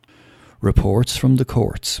Reports from the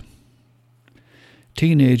courts.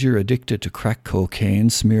 Teenager addicted to crack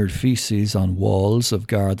cocaine smeared feces on walls of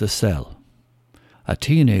Garda cell. A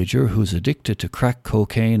teenager who's addicted to crack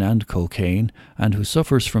cocaine and who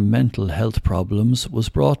suffers from mental health problems was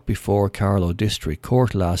brought before Carlow District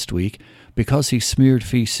Court last week because he smeared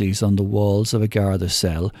feces on the walls of a Garda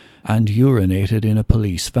cell and urinated in a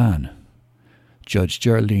police van. Judge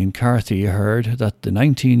Geraldine Carthy heard that the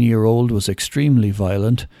 19-year-old was extremely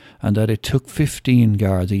violent and that it took 15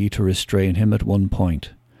 Gardaí to restrain him at one point.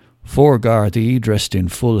 4 Gardaí dressed in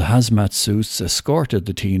full hazmat suits escorted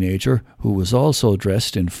the teenager, who was also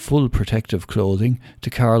dressed in full protective clothing, to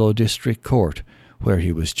Carlow District Court, where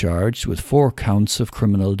he was charged with 4 counts of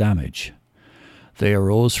criminal damage. They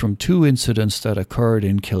arose from 2 incidents that occurred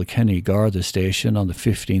in Kilkenny Garda station on the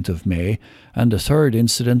 15th of May and a 3rd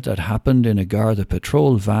incident that happened in a Garda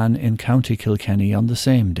patrol van in County Kilkenny on the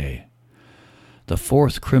same day. The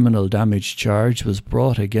 4th criminal damage charge was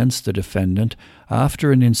brought against the defendant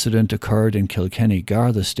after an incident occurred in Kilkenny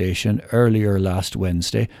Garda station earlier last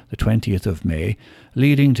Wednesday, the 20th of May,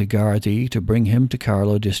 leading to Gardaí to bring him to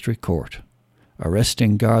Carlow District Court.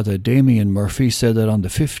 Arresting Garda Damien Murphy said that on the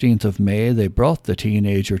 15th of May they brought the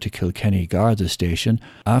teenager to Kilkenny Garda station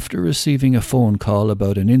after receiving a phone call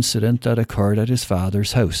about an incident that occurred at his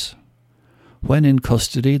father's house. When in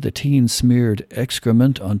custody, the teen smeared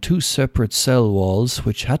excrement on 2 separate cell walls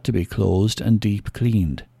which had to be closed and deep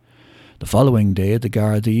cleaned. The following day, the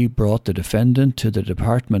Gardaí brought the defendant to the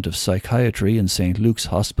Department of Psychiatry in St. Luke's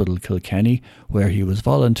Hospital, Kilkenny, where he was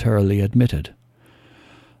voluntarily admitted.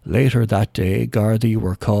 Later that day, Gardaí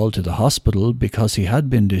were called to the hospital because he had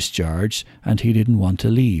been discharged and he didn't want to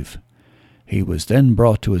leave. He was then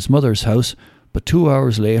brought to his mother's house, but 2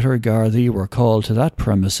 hours later Gardaí were called to that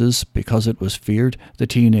premises because it was feared the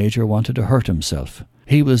teenager wanted to hurt himself.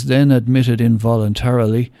 He was then admitted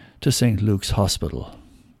involuntarily to St. Luke's Hospital.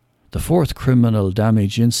 The 4th criminal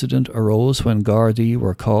damage incident arose when Gardaí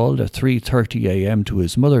were called at 3:30 a.m. to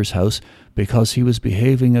his mother's house because he was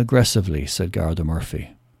behaving aggressively, said Garda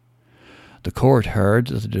Murphy. The court heard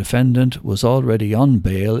that the defendant was already on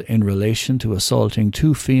bail in relation to assaulting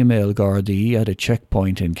 2 female Gardaí at a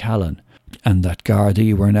checkpoint in Callan, and that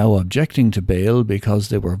Gardaí were now objecting to bail because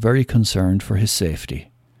they were very concerned for his safety.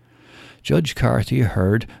 Judge Carthy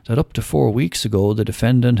heard that up to 4 weeks ago the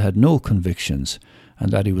defendant had no convictions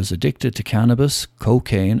and that he was addicted to cannabis,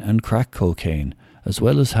 cocaine and crack cocaine, as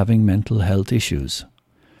well as having mental health issues.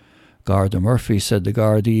 Garda Murphy said the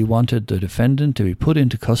Gardaí wanted the defendant to be put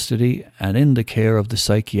into custody and in the care of the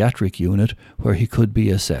psychiatric unit where he could be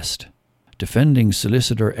assessed. Defending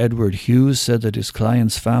solicitor Edward Hughes said that his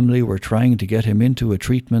client's family were trying to get him into a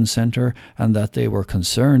treatment centre and that they were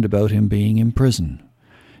concerned about him being in prison.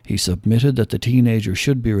 He submitted that the teenager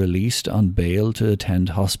should be released on bail to attend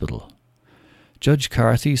hospital. Judge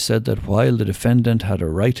Carthy said that while the defendant had a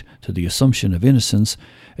right to the assumption of innocence,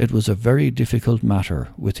 it was a very difficult matter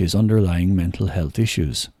with his underlying mental health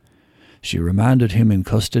issues. She remanded him in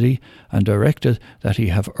custody and directed that he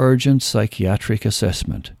have urgent psychiatric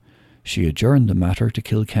assessment. She adjourned the matter to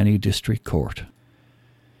Kilkenny District Court.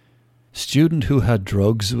 Student who had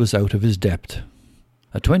drugs was out of his depth.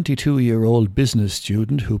 A 22-year-old business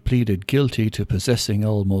student who pleaded guilty to possessing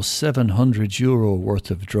almost €700 worth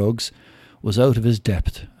of drugs was out of his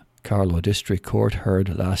depth, Carlow District Court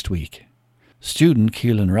heard last week. Student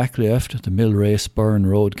Keelan Rackleft, the Millrace Burn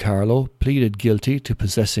Road, Carlow, pleaded guilty to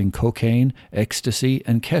possessing cocaine, ecstasy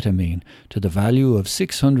and ketamine to the value of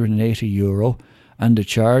 €680 and a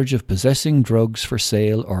charge of possessing drugs for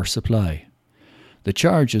sale or supply. The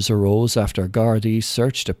charges arose after Gardaí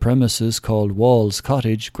searched a premises called Walls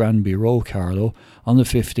Cottage, Granby Row, Carlow, on the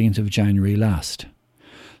 15th of January last.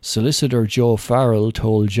 Solicitor Joe Farrell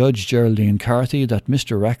told Judge Geraldine Carthy that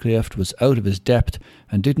Mr. Rackleft was out of his depth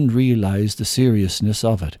and didn't realise the seriousness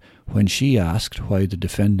of it when she asked why the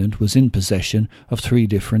defendant was in possession of 3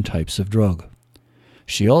 different types of drug.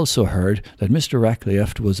 She also heard that Mr.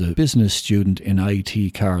 Rackleft was a business student in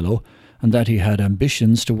IT Carlow and that he had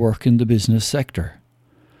ambitions to work in the business sector.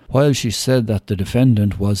 While she said that the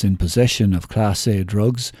defendant was in possession of Class A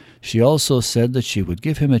drugs, she also said that she would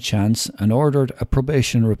give him a chance and ordered a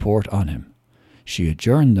probation report on him. She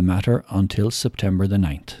adjourned the matter until September the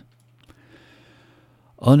 9th.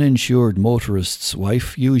 Uninsured motorist's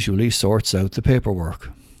wife usually sorts out the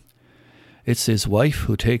paperwork. It's his wife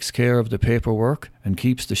who takes care of the paperwork and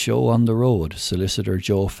keeps the show on the road, Solicitor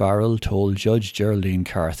Joe Farrell told Judge Geraldine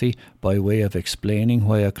Carthy by way of explaining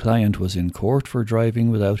why a client was in court for driving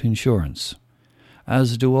without insurance.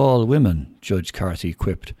 As do all women, Judge Carthy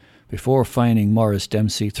quipped, before fining Maurice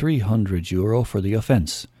Dempsey €300 for the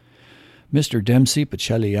offence. Mr. Dempsey,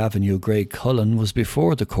 Pacelli Avenue, Graiguecullen, was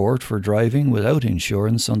before the court for driving without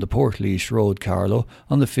insurance on the Portlaoise Road, Carlow,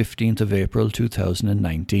 on the 15th of April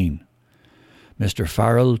 2019. Mr.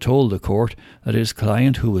 Farrell told the court that his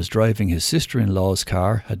client, who was driving his sister-in-law's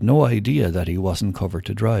car, had no idea that he wasn't covered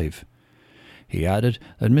to drive. He added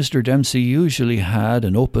that Mr. Dempsey usually had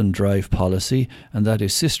an open drive policy and that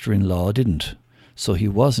his sister-in-law didn't, so he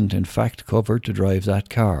wasn't in fact covered to drive that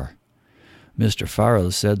car. Mr.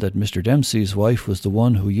 Farrell said that Mr. Dempsey's wife was the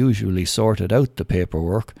one who usually sorted out the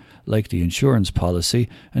paperwork, like the insurance policy,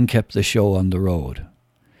 and kept the show on the road.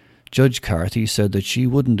 Judge Carthy said that she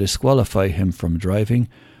wouldn't disqualify him from driving,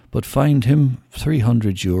 but fined him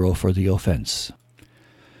 €300 for the offence.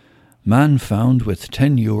 Man found with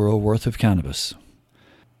 €10 worth of cannabis.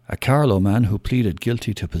 A Carlow man who pleaded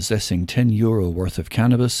guilty to possessing €10 worth of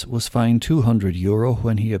cannabis was fined €200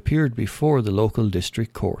 when he appeared before the local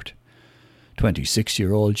district court.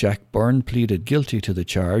 26-year-old Jack Byrne pleaded guilty to the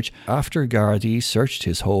charge after Gardaí searched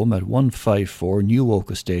his home at 154 New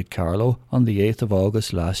Oak Estate, Carlow, on the 8th of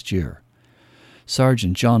August last year.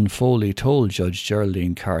 Sergeant John Foley told Judge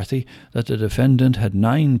Geraldine Carthy that the defendant had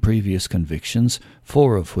 9 previous convictions,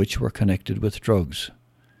 4 of which were connected with drugs.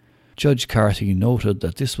 Judge Carthy noted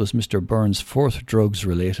that this was Mr. Byrne's 4th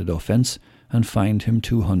drugs-related offence and fined him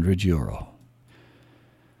 €200.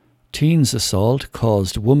 Teen's assault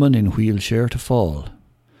caused woman in wheelchair to fall.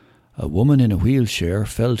 A woman in a wheelchair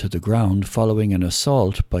fell to the ground following an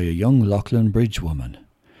assault by a young Loughlin Bridge woman.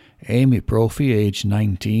 Amy Brophy, aged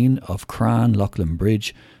 19, of Cran, Loughlin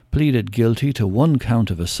Bridge, pleaded guilty to 1 count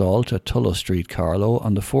of assault at Tullow Street, Carlow,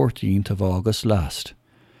 on the 14th of August last.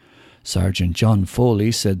 Sergeant John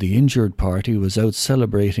Foley said the injured party was out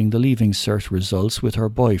celebrating the Leaving Cert results with her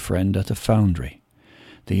boyfriend at the Foundry.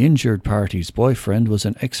 The injured party's boyfriend was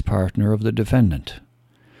an ex-partner of the defendant.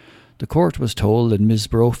 The court was told that Ms.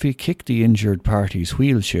 Brophy kicked the injured party's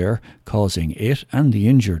wheelchair, causing it and the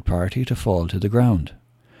injured party to fall to the ground.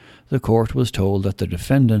 The court was told that the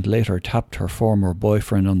defendant later tapped her former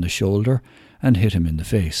boyfriend on the shoulder and hit him in the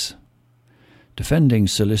face. Defending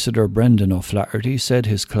solicitor Brendan O'Flaherty said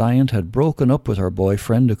his client had broken up with her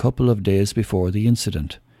boyfriend a couple of days before the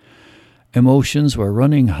incident. Emotions were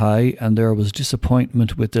running high and there was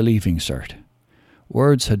disappointment with the Leaving Cert.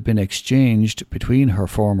 Words had been exchanged between her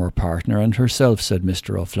former partner and herself, said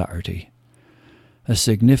Mr. O'Flaherty. A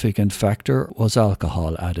significant factor was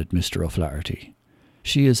alcohol, added Mr. O'Flaherty.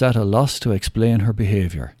 She is at a loss to explain her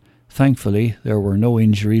behaviour. Thankfully, there were no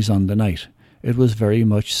injuries on the night. It was very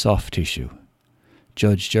much soft tissue.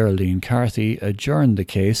 Judge Geraldine Carthy adjourned the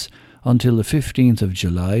case until the 15th of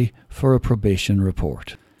July for a probation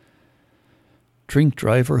report. Drink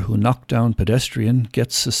driver who knocked down pedestrian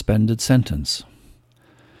gets suspended sentence.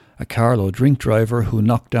 A Carlow drink driver who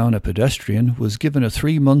knocked down a pedestrian was given a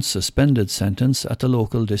 3-month suspended sentence at the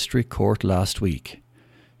local district court last week.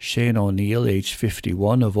 Shane O'Neill, aged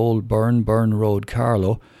 51, of Old Burn Road,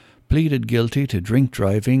 Carlow, pleaded guilty to drink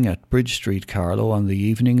driving at Bridge Street, Carlow, on the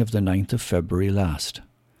evening of the 9th of February last.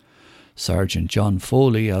 Sergeant John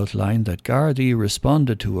Foley outlined that Gardaí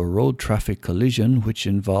responded to a road traffic collision which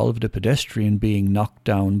involved a pedestrian being knocked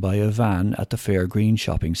down by a van at the Fairgreen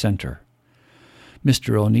shopping centre.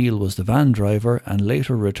 Mr. O'Neill was the van driver and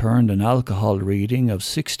later returned an alcohol reading of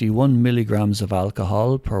 61 milligrams of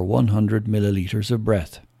alcohol per 100 millilitres of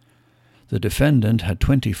breath. The defendant had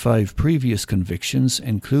 25 previous convictions,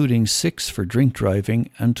 including 6 for drink driving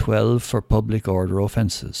and 12 for public order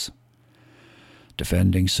offences.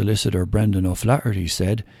 Defending solicitor Brendan O'Flaherty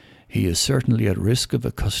said he is certainly at risk of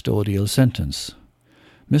a custodial sentence.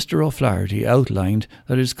 Mr. O'Flaherty outlined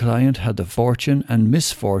that his client had the fortune and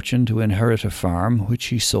misfortune to inherit a farm which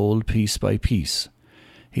he sold piece by piece.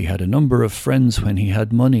 He had a number of friends when he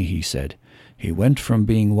had money, he said. He went from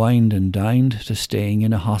being wined and dined to staying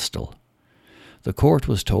in a hostel. The court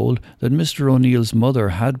was told that Mr. O'Neill's mother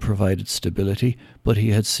had provided stability, but he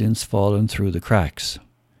had since fallen through the cracks.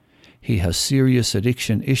 He has serious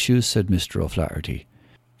addiction issues, said Mr. O'Flaherty.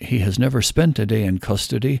 He has never spent a day in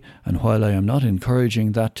custody, and while I am not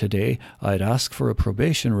encouraging that today, I'd ask for a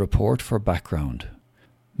probation report for background.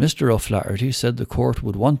 Mr. O'Flaherty said the court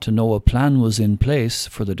would want to know a plan was in place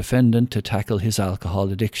for the defendant to tackle his alcohol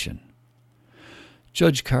addiction.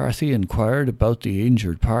 Judge Carthy inquired about the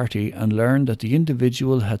injured party and learned that the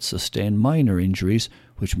individual had sustained minor injuries,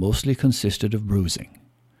 which mostly consisted of bruising.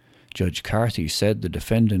 Judge Carthy said the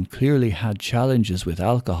defendant clearly had challenges with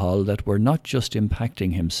alcohol that were not just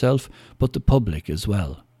impacting himself, but the public as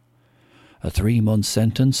well. A 3-month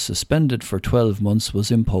sentence, suspended for 12 months, was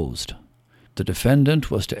imposed. The defendant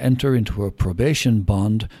was to enter into a probation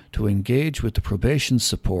bond to engage with the probation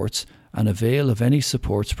supports and avail of any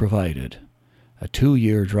supports provided. A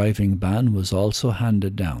 2-year driving ban was also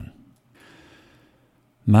handed down.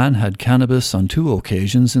 Man had cannabis on 2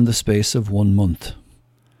 occasions in the space of 1 month.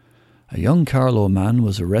 A young Carlow man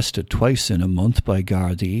was arrested twice in a month by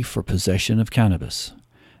Gardaí for possession of cannabis.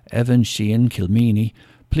 Evan Sheehan Kilmeany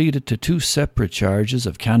pleaded to 2 separate charges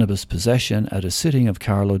of cannabis possession at a sitting of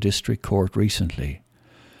Carlow District Court recently.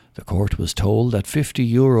 The court was told that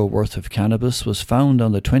 €50 worth of cannabis was found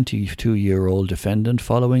on the 22-year-old defendant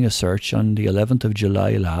following a search on the 11th of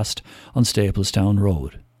July last on Staplestown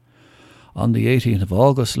Road. On the 18th of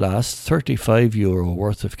August last, €35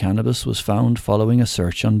 worth of cannabis was found following a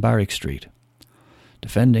search on Barrack Street.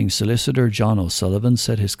 Defending solicitor John O'Sullivan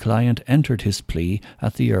said his client entered his plea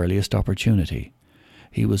at the earliest opportunity.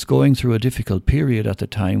 He was going through a difficult period at the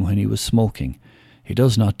time when he was smoking. He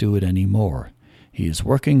does not do it anymore. He is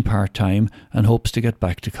working part-time and hopes to get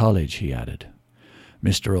back to college, he added.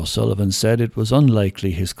 Mr. O'Sullivan said it was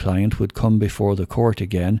unlikely his client would come before the court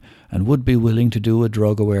again and would be willing to do a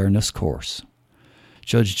drug awareness course.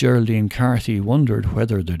 Judge Geraldine Carthy wondered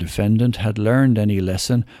whether the defendant had learned any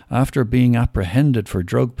lesson after being apprehended for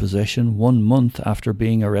drug possession 1 month after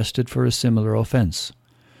being arrested for a similar offence.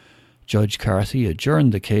 Judge Carthy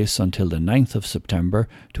adjourned the case until the 9th of September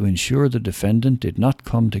to ensure the defendant did not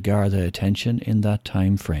come to Garda attention in that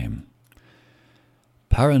time frame.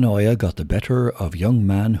 Paranoia got the better of young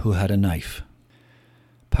man who had a knife.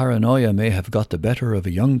 Paranoia may have got the better of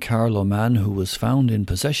a young Carlow man who was found in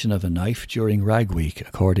possession of a knife during Rag Week,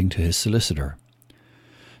 according to his solicitor.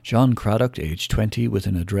 John Craddock, aged 20, with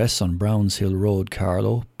an address on Browns Hill Road,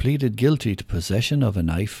 Carlow, pleaded guilty to possession of a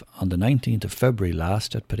knife on the 19th of February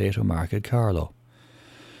last at Potato Market, Carlow.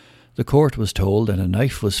 The court was told that a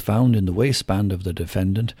knife was found in the waistband of the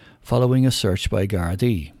defendant following a search by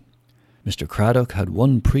Gardaí. Mr. Craddock had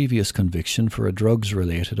 1 previous conviction for a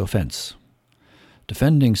drugs-related offence.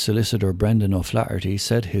 Defending solicitor Brendan O'Flaherty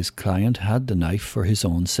said his client had the knife for his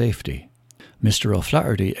own safety. Mr.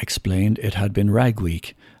 O'Flaherty explained it had been Rag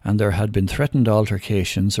Week and there had been threatened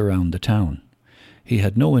altercations around the town. He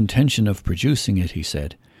had no intention of producing it, he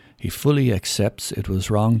said. He fully accepts it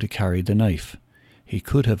was wrong to carry the knife. He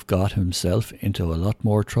could have got himself into a lot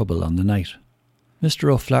more trouble on the night.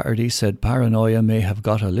 Mr. O'Flaherty said paranoia may have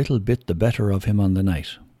got a little bit the better of him on the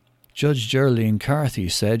night. Judge Geraldine Carthy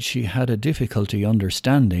said she had a difficulty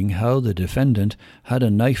understanding how the defendant had a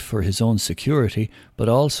knife for his own security but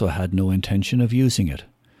also had no intention of using it.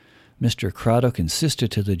 Mr. Craddock insisted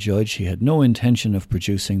to the judge he had no intention of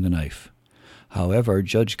producing the knife. However,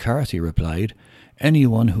 Judge Carthy replied,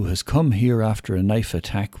 "Anyone who has come here after a knife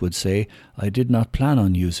attack would say, 'I did not plan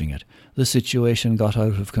on using it. The situation got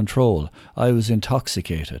out of control. I was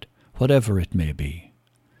intoxicated,' whatever it may be."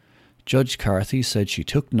 Judge Carthy said she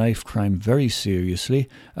took knife crime very seriously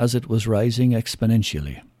as it was rising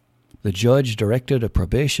exponentially. The judge directed a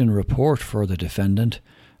probation report for the defendant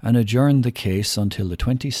and adjourned the case until the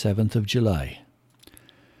 27th of July.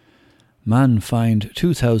 Man fined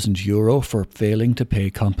 €2,000 for failing to pay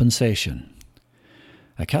compensation.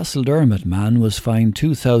 A Castledermot man was fined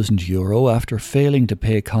 €2,000 after failing to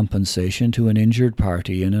pay compensation to an injured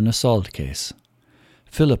party in an assault case.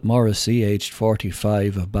 Philip Morrissey, aged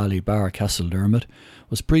 45, of Ballybar, Castledermot,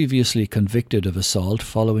 was previously convicted of assault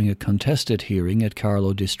following a contested hearing at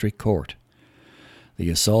Carlow District Court. The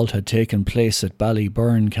assault had taken place at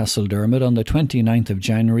Ballyburn, Castledermot on the 29th of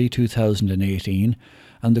January 2018,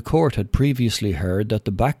 and the court had previously heard that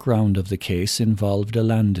the background of the case involved a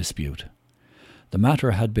land dispute. The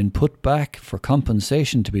matter had been put back for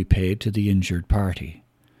compensation to be paid to the injured party.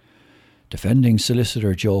 Defending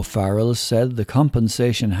solicitor Joe Farrell said the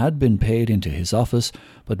compensation had been paid into his office,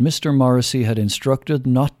 but Mr. Morrissey had instructed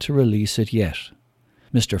not to release it yet.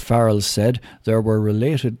 Mr. Farrell said there were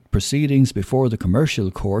related proceedings before the commercial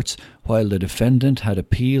courts while the defendant had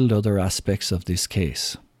appealed other aspects of this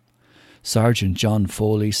case. Sergeant John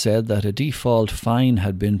Foley said that a default fine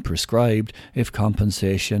had been prescribed if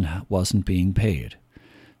compensation wasn't being paid.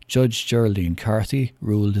 Judge Geraldine Carthy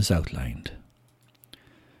ruled as outlined.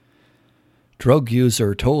 Drug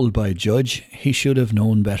user told by judge he should have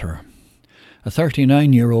known better. A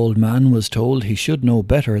 39-year-old man was told he should know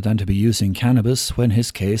better than to be using cannabis when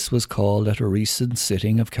his case was called at a recent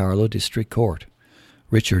sitting of Carlow District Court.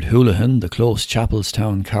 Richard Houlihan, the close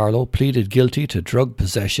Chapelstown, Carlow, pleaded guilty to drug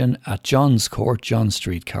possession at John's Court, John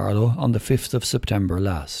Street, Carlow, on the 5th of September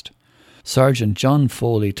last. Sergeant John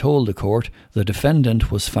Foley told the court the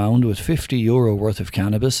defendant was found with €50 worth of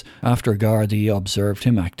cannabis after Gardaí observed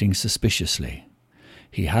him acting suspiciously.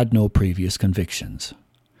 He had no previous convictions.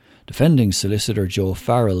 Defending solicitor Joe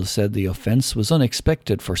Farrell said the offence was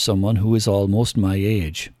unexpected for someone who is almost my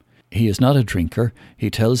age. He is not a drinker. He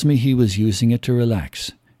tells me he was using it to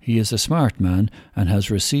relax. He is a smart man and has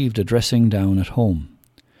received a dressing down at home.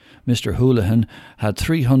 Mr. Houlihan had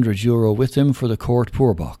 €300 with him for the court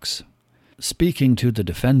poor box. Speaking to the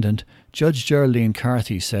defendant, Judge Geraldine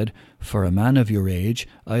Carthy said, "For a man of your age,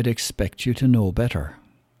 I'd expect you to know better."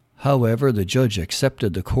 However, the judge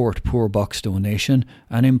accepted the court poor box donation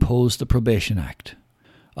and imposed the Probation Act.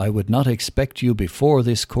 "I would not expect you before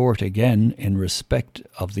this court again in respect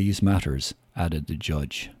of these matters," added the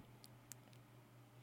judge.